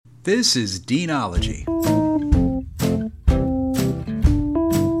This is Deanology.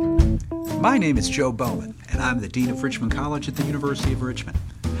 My name is Joe Bowman, and I'm the Dean of Richmond College at the University of Richmond.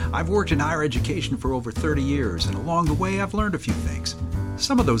 I've worked in higher education for over 30 years, and along the way I've learned a few things.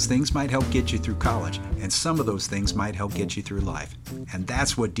 Some of those things might help get you through college, and some of those things might help get you through life. And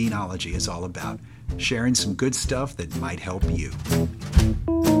that's what Deanology is all about, sharing some good stuff that might help you.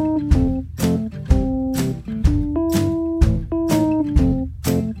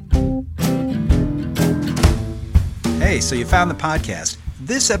 Hey, so you found the podcast.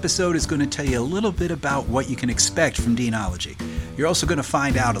 This episode is going to tell you a little bit about what you can expect from Deanology. You're also going to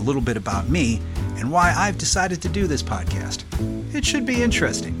find out a little bit about me and why I've decided to do this podcast. It should be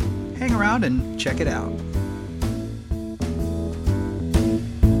interesting. Hang around and check it out.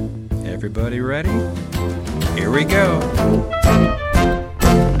 Everybody ready? Here we go.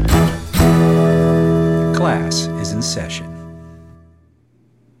 Class is in session.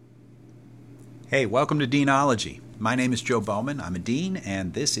 Hey, welcome to Deanology. My name is Joe Bowman. I'm a dean,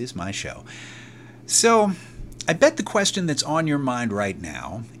 and this is my show. So, I bet the question that's on your mind right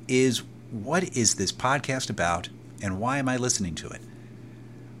now is, what is this podcast about, and why am I listening to it?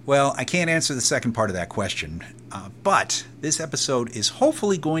 Well, I can't answer the second part of that question, but this episode is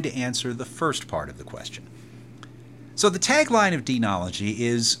hopefully going to answer the first part of the question. So the tagline of Deanology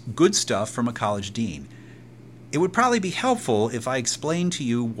is good stuff from a college dean. It would probably be helpful if I explained to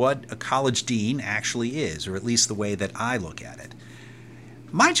you what a college dean actually is, or at least the way that I look at it.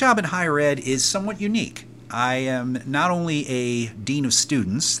 My job in higher ed is somewhat unique. I am not only a dean of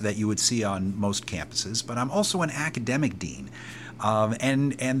students that you would see on most campuses, but I'm also an academic dean.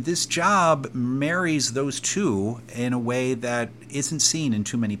 And this job marries those two in a way that isn't seen in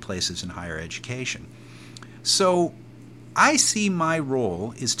too many places in higher education. So I see my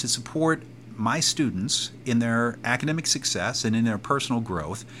role is to support my students in their academic success and in their personal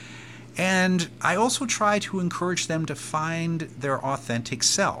growth. And I also try to encourage them to find their authentic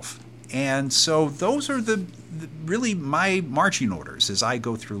self. And so those are the really my marching orders as I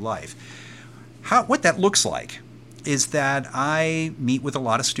go through life. What that looks like is that I meet with a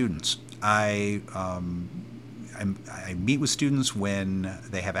lot of students. I meet with students when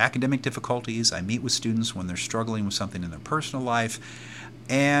they have academic difficulties. I meet with students when they're struggling with something in their personal life.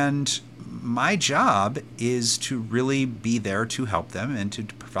 And my job is to really be there to help them and to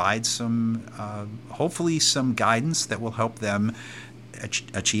provide some, hopefully some guidance that will help them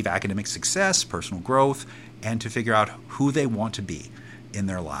achieve academic success, personal growth, and to figure out who they want to be in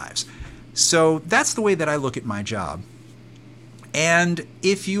their lives. So that's the way that I look at my job. And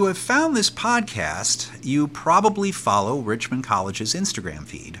if you have found this podcast, you probably follow Richmond College's Instagram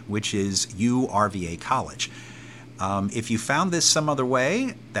feed, which is URVA College. If you found this some other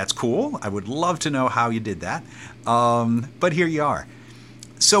way, that's cool. I would love to know how you did that. But here you are.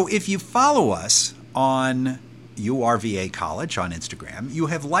 So if you follow us on URVA College on Instagram, you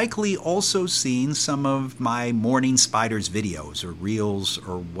have likely also seen some of my Morning Spiders videos or reels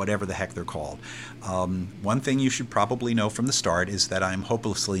or whatever the heck they're called. One thing you should probably know from the start is that I'm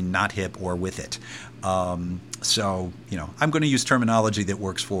hopelessly not hip or with it. So, I'm going to use terminology that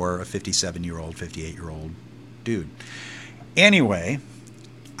works for a 57-year-old, 58-year-old dude. Anyway,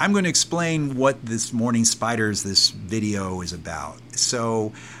 I'm going to explain what this Morning Spiders, this video is about.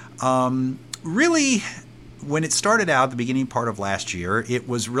 So, really, when it started out, the beginning part of last year, it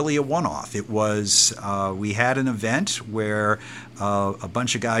was really a one-off. It was, we had an event where a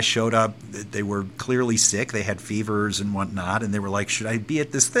bunch of guys showed up. They were clearly sick. They had fevers and whatnot, and they were like, should I be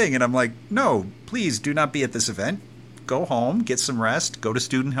at this thing? And I'm like, no, please do not be at this event. Go home, get some rest, go to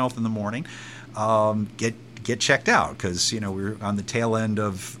student health in the morning, get checked out, because we're on the tail end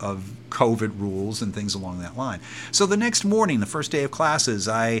of COVID rules and things along that line. So the next morning, the first day of classes,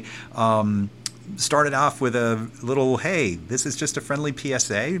 I started off with a little, hey, this is just a friendly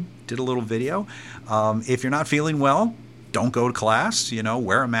PSA, did a little video. If you're not feeling well, don't go to class,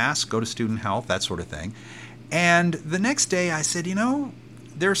 wear a mask, go to student health, that sort of thing. And the next day I said,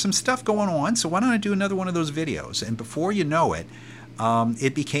 there's some stuff going on, so why don't I do another one of those videos? And before you know it,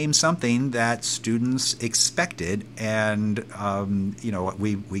 it became something that students expected, and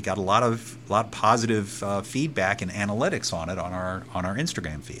we got a lot of positive feedback and analytics on it on our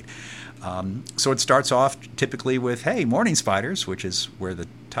Instagram feed. So it starts off typically with, hey, Morning Spiders, which is where the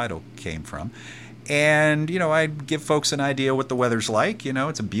title came from. And, I give folks an idea what the weather's like.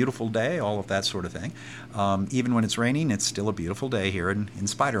 It's a beautiful day, all of that sort of thing. Even when it's raining, it's still a beautiful day here in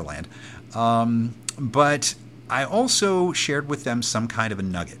Spiderland. But I also shared with them some kind of a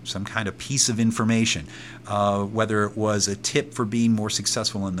nugget, some kind of piece of information, whether it was a tip for being more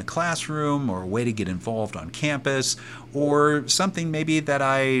successful in the classroom or a way to get involved on campus, or something maybe that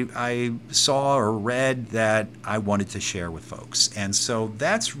I saw or read that I wanted to share with folks. And so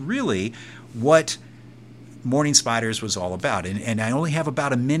that's really what Morning Spiders was all about. And I only have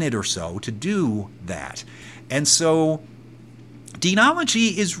about a minute or so to do that. And so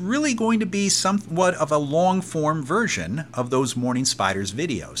Deanology is really going to be somewhat of a long-form version of those Morning Spiders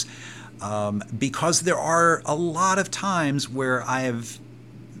videos, because there are a lot of times where I have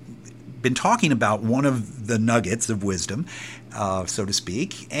been talking about one of the nuggets of wisdom, so to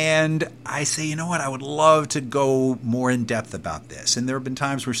speak, and I say, you know what, I would love to go more in depth about this. And there have been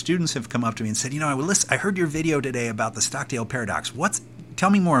times where students have come up to me and said, I heard your video today about the Stockdale paradox. Tell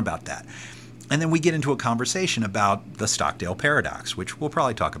me more about that. And then we get into a conversation about the Stockdale paradox, which we'll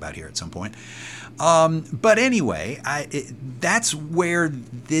probably talk about here at some point. But anyway, that's where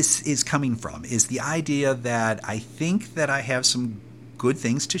this is coming from, is the idea that I think that I have some good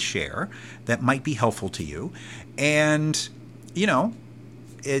things to share that might be helpful to you. And,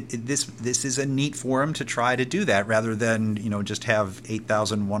 this is a neat forum to try to do that rather than, just have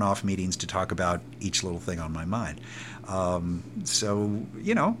 8,000 one-off meetings to talk about each little thing on my mind.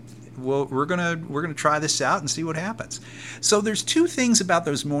 We're gonna try this out and see what happens. So there's two things about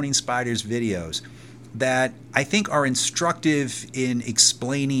those Morning Spiders videos that I think are instructive in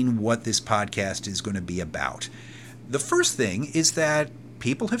explaining what this podcast is going to be about. The first thing is that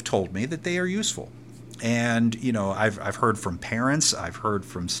people have told me that they are useful. And, I've heard from parents, I've heard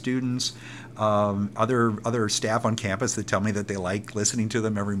from students, other staff on campus that tell me that they like listening to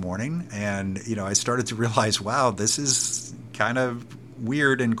them every morning. And, I started to realize, wow, this is kind of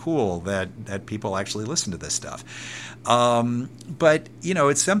weird and cool that people actually listen to this stuff. But,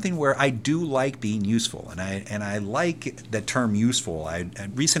 it's something where I do like being useful. And I like the term useful. I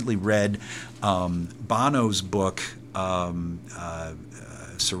recently read Bono's book,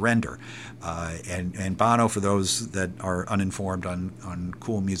 Surrender. And Bono, for those that are uninformed on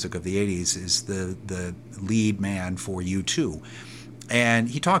cool music of the 80s, is the lead man for U2. And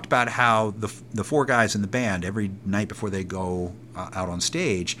he talked about how the four guys in the band, every night before they go out on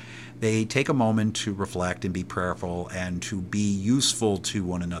stage, they take a moment to reflect and be prayerful and to be useful to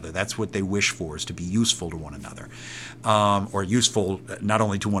one another. That's what they wish for, is to be useful to one another, or useful not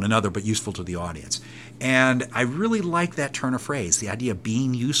only to one another, but useful to the audience. And I really like that turn of phrase, the idea of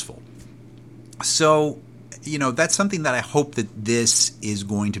being useful. So, that's something that I hope that this is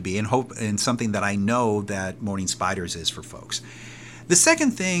going to be, and something that I know that Morning Spiders is for folks. The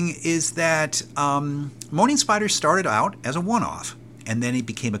second thing is that Morning Spiders started out as a one-off, and then it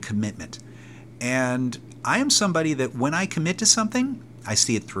became a commitment. And I am somebody that when I commit to something, I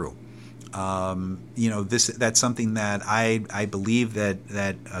see it through. That's something that I believe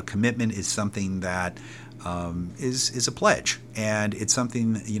that a commitment is something that is a pledge. And it's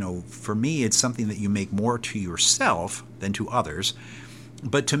something, for me, it's something that you make more to yourself than to others.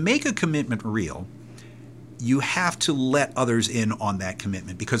 But to make a commitment real, you have to let others in on that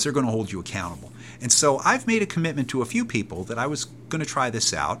commitment because they're going to hold you accountable. And so I've made a commitment to a few people that I was going to try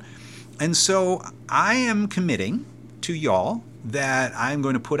this out. And so I am committing to y'all that I'm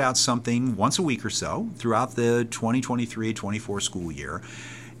going to put out something once a week or so throughout the 2023-24 school year.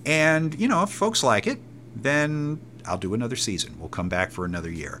 And, if folks like it, then I'll do another season. We'll come back for another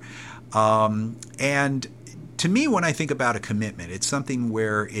year. And to me, when I think about a commitment, it's something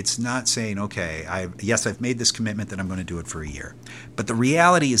where it's not saying, okay, I've made this commitment that I'm going to do it for a year. But the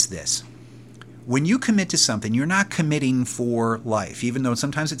reality is this. When you commit to something, you're not committing for life, even though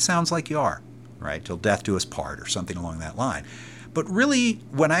sometimes it sounds like you are, right? Till death do us part or something along that line. But really,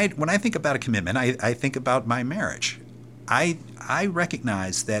 when I think about a commitment, I think about my marriage. I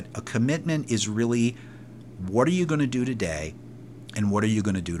recognize that a commitment is really, what are you going to do today and what are you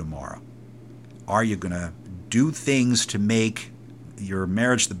going to do tomorrow? Are you going to do things to make your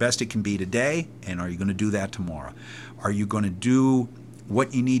marriage the best it can be today, and are you going to do that tomorrow? Are you going to do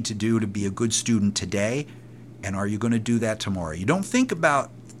what you need to do to be a good student today, and are you going to do that tomorrow? You don't think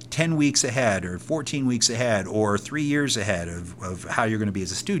about 10 weeks ahead or 14 weeks ahead or 3 years ahead of how you're going to be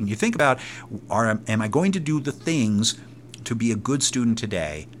as a student. You think about, am I going to do the things to be a good student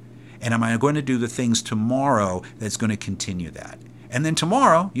today, and am I going to do the things tomorrow that's going to continue that? And then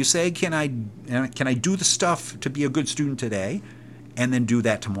tomorrow, you say, can I do the stuff to be a good student today, and then do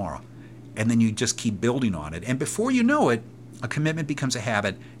that tomorrow? And then you just keep building on it. And before you know it, a commitment becomes a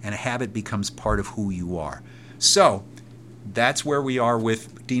habit, and a habit becomes part of who you are. So that's where we are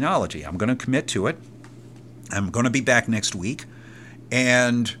with Deanology. I'm going to commit to it. I'm going to be back next week.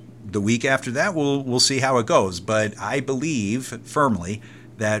 And the week after that, we'll see how it goes. But I believe firmly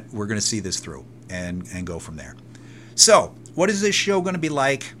that we're going to see this through and go from there. So, what is this show going to be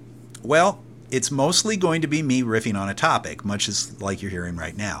like? Well, it's mostly going to be me riffing on a topic, much as like you're hearing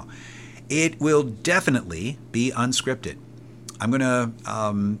right now. It will definitely be unscripted. I'm going to,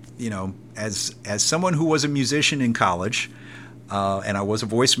 as someone who was a musician in college, and I was a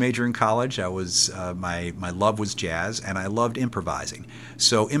voice major in college. I was my love was jazz, and I loved improvising.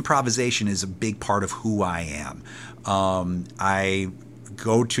 So improvisation is a big part of who I am. I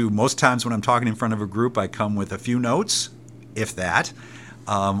go to, most times when I'm talking in front of a group, I come with a few notes, if that,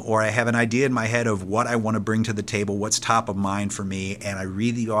 or I have an idea in my head of what I want to bring to the table, what's top of mind for me, and I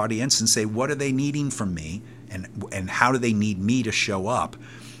read the audience and say, what are they needing from me, and how do they need me to show up?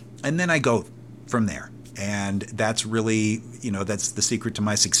 And then I go from there. And that's really, that's the secret to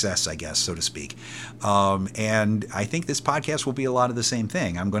my success, I guess, so to speak. And I think this podcast will be a lot of the same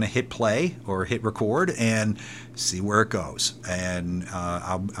thing. I'm going to hit play or hit record and see where it goes. And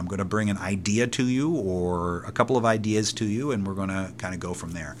I'm going to bring an idea to you or a couple of ideas to you, and we're going to kind of go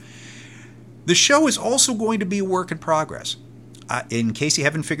from there. The show is also going to be a work in progress. In case you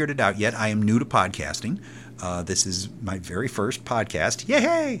haven't figured it out yet, I am new to podcasting. This is my very first podcast.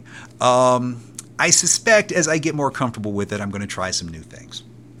 Yay! I suspect as I get more comfortable with it, I'm going to try some new things.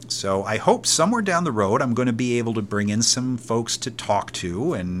 So I hope somewhere down the road, I'm going to be able to bring in some folks to talk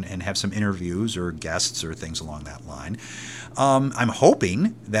to and have some interviews or guests or things along that line. I'm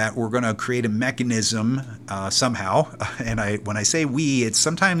hoping that we're going to create a mechanism somehow. And when I say we, it's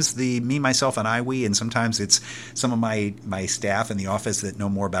sometimes me, myself, and we, and sometimes it's some of my staff in the office that know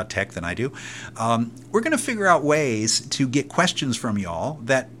more about tech than I do. We're going to figure out ways to get questions from y'all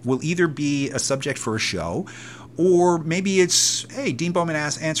that will either be a subject for a show, or maybe it's, hey, Dean Bowman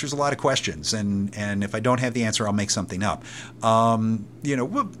answers a lot of questions, and if I don't have the answer, I'll make something up.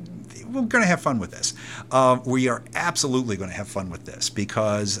 We're going to have fun with this. We are absolutely going to have fun with this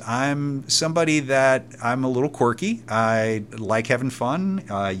because I'm somebody that I'm a little quirky. I like having fun.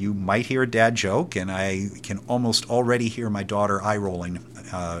 You might hear a dad joke, and I can almost already hear my daughter eye-rolling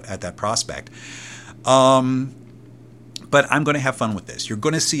at that prospect. But I'm going to have fun with this. You're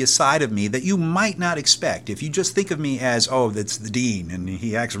going to see a side of me that you might not expect. If you just think of me as, that's the dean, and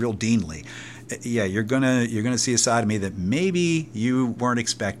he acts real deanly. Yeah, you're gonna see a side of me that maybe you weren't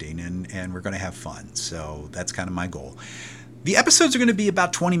expecting, and we're going to have fun. So that's kind of my goal. The episodes are going to be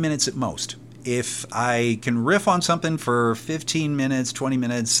about 20 minutes at most. If I can riff on something for 15 minutes, 20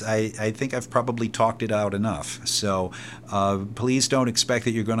 minutes, I think I've probably talked it out enough. So please don't expect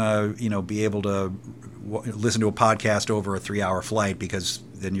that you're going to be able to listen to a podcast over a 3-hour flight, because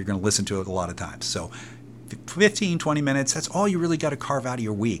then you're going to listen to it a lot of times. So 15, 20 minutes, that's all you really got to carve out of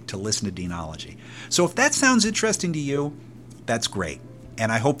your week to listen to Deanology. So if that sounds interesting to you, that's great.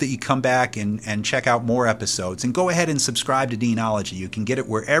 And I hope that you come back and check out more episodes, and go ahead and subscribe to Deanology. You can get it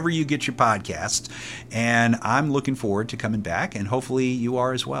wherever you get your podcasts. And I'm looking forward to coming back, and hopefully you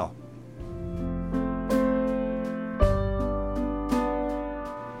are as well.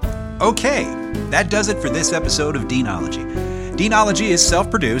 Okay, that does it for this episode of Deanology. Deanology is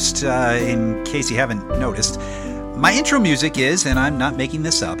self-produced, in case you haven't noticed. My intro music is, and I'm not making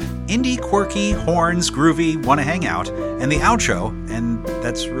this up, indie, quirky, horns, groovy, wanna hang out. And the outro, and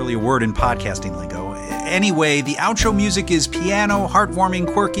that's really a word in podcasting lingo. Anyway, the outro music is piano,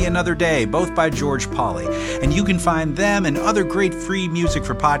 heartwarming, quirky, Another Day, both by George Pauly. And you can find them and other great free music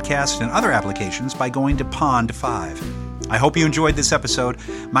for podcasts and other applications by going to Pond 5. I hope you enjoyed this episode.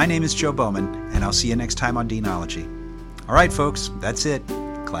 My name is Joe Bowman, and I'll see you next time on Deanology. All right, folks, that's it.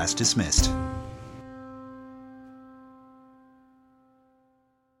 Class dismissed.